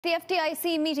The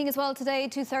FDIC meeting as well today,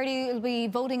 2:30, will be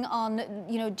voting on,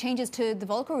 changes to the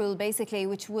Volcker rule, basically,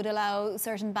 which would allow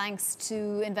certain banks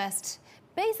to invest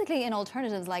basically in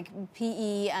alternatives like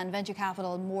PE and venture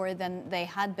capital more than they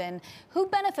had been. Who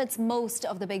benefits most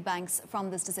of the big banks from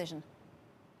this decision?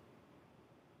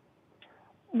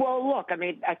 Well, look,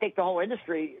 I think the whole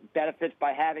industry benefits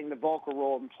by having the Volcker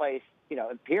rule in place,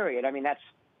 period. That's,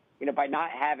 by not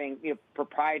having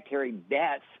proprietary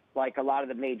bets like a lot of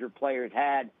the major players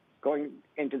had going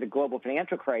into the global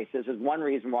financial crisis is one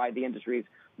reason why the industry is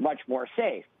much more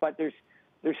safe. But there's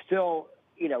still,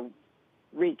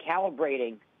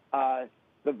 recalibrating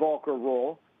the Volcker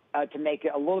rule to make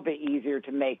it a little bit easier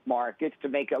to make markets, to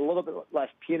make it a little bit less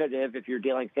punitive if you're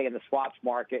dealing, say, in the swaps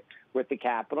market with the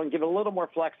capital, and give it a little more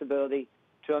flexibility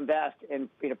to invest in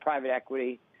private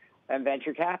equity and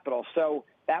venture capital. So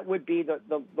that would be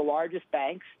the largest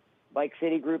banks like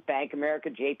Citigroup, Bank of America,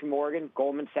 JP Morgan,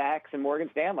 Goldman Sachs, and Morgan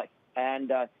Stanley.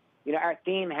 And, our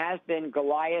theme has been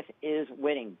Goliath is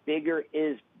winning. Bigger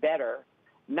is better,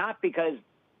 not because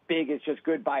big is just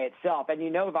good by itself. And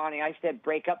Vonnie, I said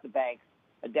break up the banks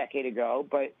a decade ago,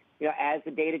 but, as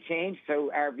the data changed, so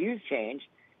our views changed.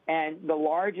 And the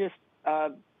largest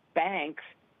banks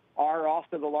are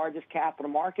also the largest capital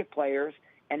market players,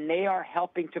 and they are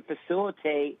helping to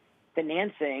facilitate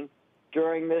financing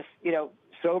during this,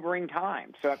 sobering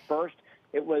time. So at first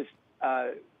it was,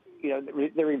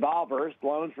 the revolvers,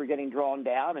 loans were getting drawn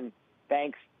down, and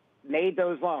banks made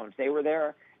those loans. They were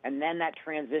there. And then that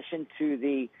transitioned to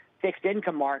the fixed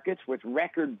income markets with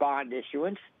record bond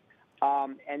issuance.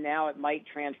 And now it might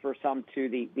transfer some to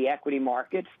the equity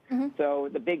markets. Mm-hmm. So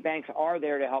the big banks are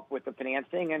there to help with the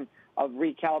financing, and a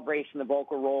recalibration of the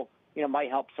Volcker rule,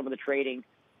 might help some of the trading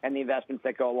and the investments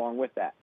that go along with that.